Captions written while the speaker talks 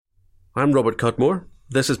I'm Robert Cudmore,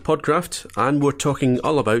 this is Podcraft, and we're talking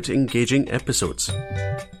all about engaging episodes.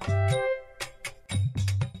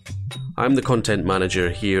 I'm the content manager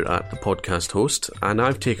here at The Podcast Host, and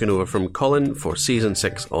I've taken over from Colin for Season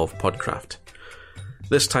 6 of Podcraft.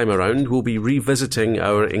 This time around, we'll be revisiting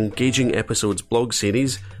our Engaging Episodes blog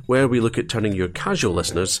series, where we look at turning your casual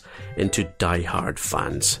listeners into die-hard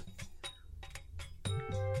fans.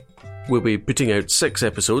 We'll be putting out 6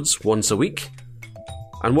 episodes once a week.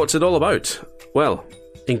 And what's it all about? Well,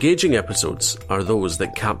 engaging episodes are those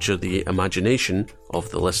that capture the imagination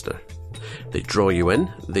of the listener. They draw you in,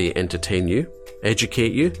 they entertain you,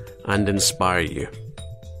 educate you, and inspire you.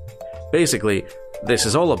 Basically, this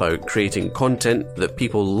is all about creating content that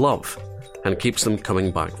people love and keeps them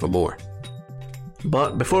coming back for more.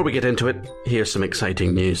 But before we get into it, here's some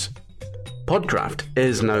exciting news. Podcraft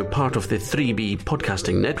is now part of the 3B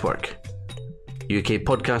Podcasting Network. UK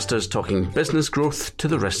podcasters talking business growth to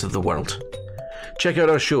the rest of the world. Check out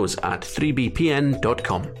our shows at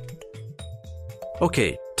 3bpn.com.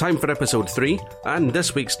 Okay, time for episode 3, and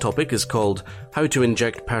this week's topic is called How to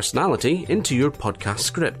Inject Personality into Your Podcast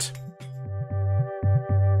Script.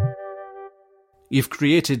 You've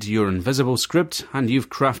created your invisible script, and you've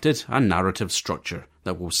crafted a narrative structure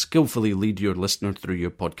that will skillfully lead your listener through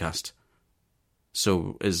your podcast.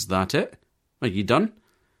 So, is that it? Are you done?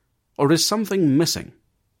 Or is something missing?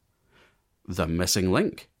 The missing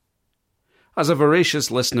link. As a voracious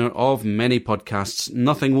listener of many podcasts,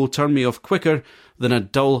 nothing will turn me off quicker than a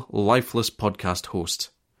dull, lifeless podcast host.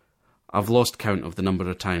 I've lost count of the number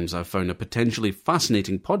of times I've found a potentially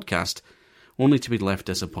fascinating podcast only to be left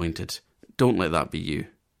disappointed. Don't let that be you.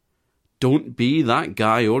 Don't be that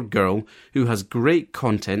guy or girl who has great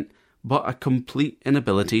content but a complete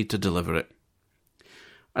inability to deliver it.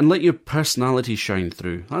 And let your personality shine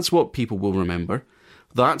through. That's what people will remember.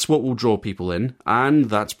 That's what will draw people in, and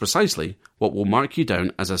that's precisely what will mark you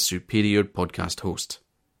down as a superior podcast host.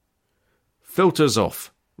 Filters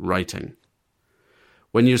off writing.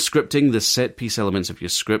 When you're scripting the set-piece elements of your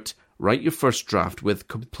script, write your first draft with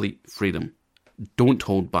complete freedom. Don't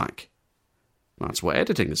hold back. That's what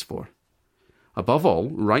editing is for. Above all,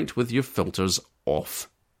 write with your filters off.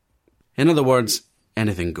 In other words,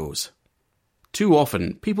 anything goes. Too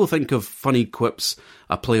often, people think of funny quips,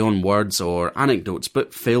 a play on words, or anecdotes,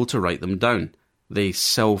 but fail to write them down. They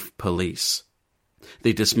self-police.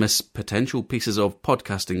 They dismiss potential pieces of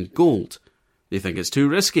podcasting gold. They think it's too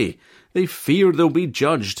risky. They fear they'll be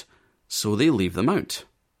judged, so they leave them out.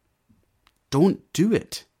 Don't do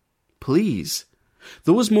it. Please.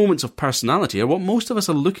 Those moments of personality are what most of us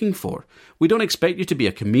are looking for. We don't expect you to be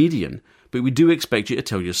a comedian, but we do expect you to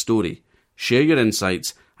tell your story, share your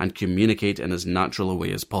insights, and communicate in as natural a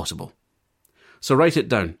way as possible. So write it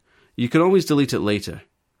down. You can always delete it later.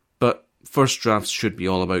 But first drafts should be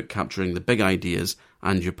all about capturing the big ideas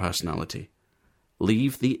and your personality.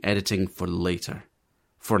 Leave the editing for later.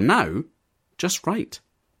 For now, just write.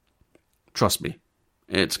 Trust me,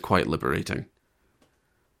 it's quite liberating.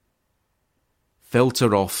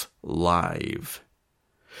 Filter off live.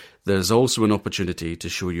 There's also an opportunity to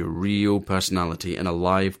show your real personality in a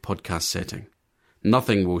live podcast setting.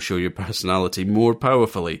 Nothing will show your personality more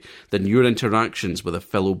powerfully than your interactions with a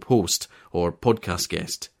fellow host or podcast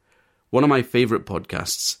guest. One of my favourite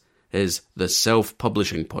podcasts is the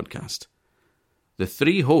Self-Publishing Podcast. The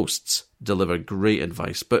 3 hosts deliver great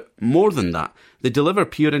advice, but more than that, they deliver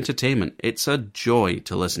pure entertainment. It's a joy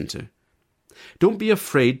to listen to. Don't be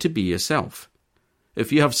afraid to be yourself.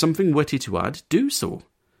 If you have something witty to add, do so.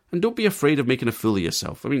 And don't be afraid of making a fool of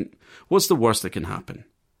yourself. I mean, what's the worst that can happen?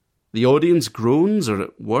 The audience groans, or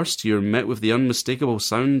at worst, you're met with the unmistakable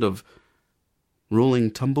sound of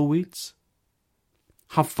rolling tumbleweeds?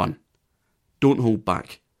 Have fun. Don't hold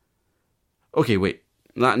back. Okay, wait.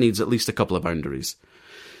 That needs at least a couple of boundaries.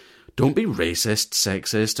 Don't be racist,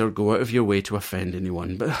 sexist, or go out of your way to offend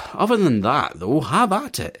anyone. But other than that, though, have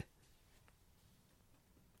at it.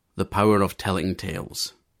 The power of telling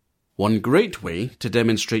tales. One great way to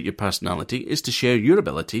demonstrate your personality is to share your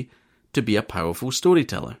ability to be a powerful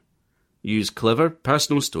storyteller. Use clever,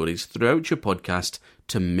 personal stories throughout your podcast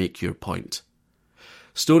to make your point.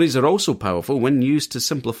 Stories are also powerful when used to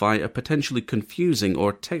simplify a potentially confusing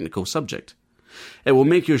or technical subject. It will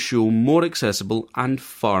make your show more accessible and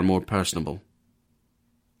far more personable.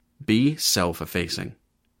 Be self-effacing.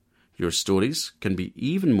 Your stories can be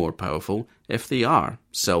even more powerful if they are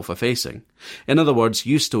self-effacing. In other words,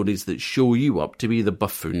 use stories that show you up to be the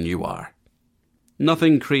buffoon you are.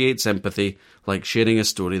 Nothing creates empathy like sharing a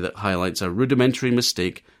story that highlights a rudimentary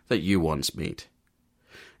mistake that you once made.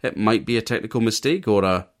 It might be a technical mistake or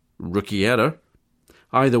a rookie error.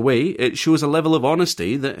 Either way, it shows a level of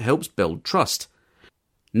honesty that helps build trust.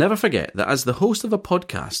 Never forget that as the host of a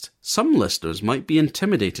podcast, some listeners might be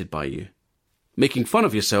intimidated by you. Making fun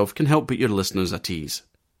of yourself can help put your listeners at ease.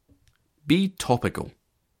 Be topical.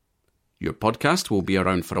 Your podcast will be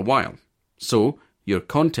around for a while, so your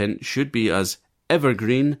content should be as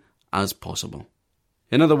evergreen as possible.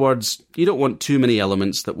 In other words, you don't want too many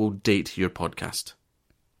elements that will date your podcast.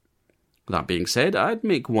 That being said, I'd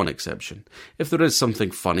make one exception. If there is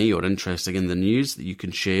something funny or interesting in the news that you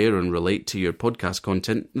can share and relate to your podcast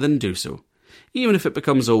content, then do so. Even if it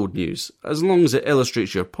becomes old news, as long as it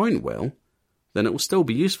illustrates your point well, then it will still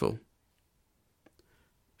be useful.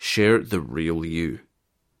 Share the real you.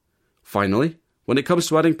 Finally, when it comes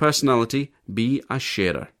to adding personality, be a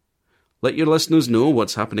sharer. Let your listeners know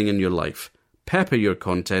what's happening in your life. Pepper your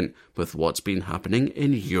content with what's been happening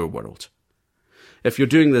in your world. If you're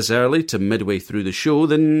doing this early to midway through the show,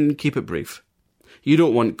 then keep it brief. You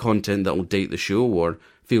don't want content that will date the show or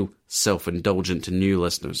feel self-indulgent to new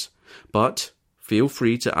listeners. But feel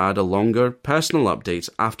free to add a longer, personal update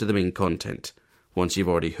after the main content, once you've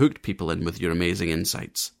already hooked people in with your amazing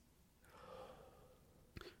insights.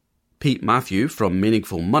 Pete Matthew from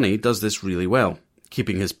Meaningful Money does this really well,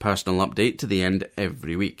 keeping his personal update to the end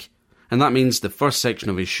every week. And that means the first section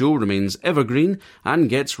of his show remains evergreen and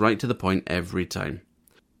gets right to the point every time,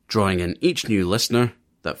 drawing in each new listener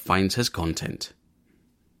that finds his content.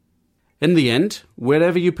 In the end,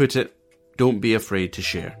 wherever you put it, don't be afraid to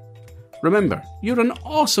share. Remember, you're an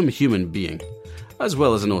awesome human being, as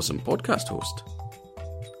well as an awesome podcast host.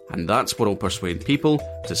 And that's what will persuade people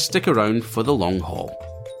to stick around for the long haul.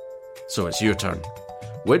 So it's your turn.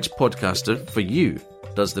 Which podcaster for you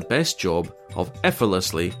does the best job of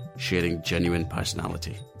effortlessly sharing genuine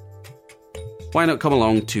personality? Why not come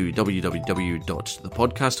along to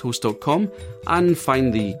www.thepodcasthost.com and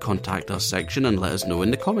find the Contact Us section and let us know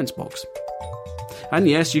in the comments box. And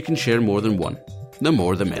yes, you can share more than one. The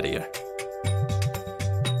more the merrier.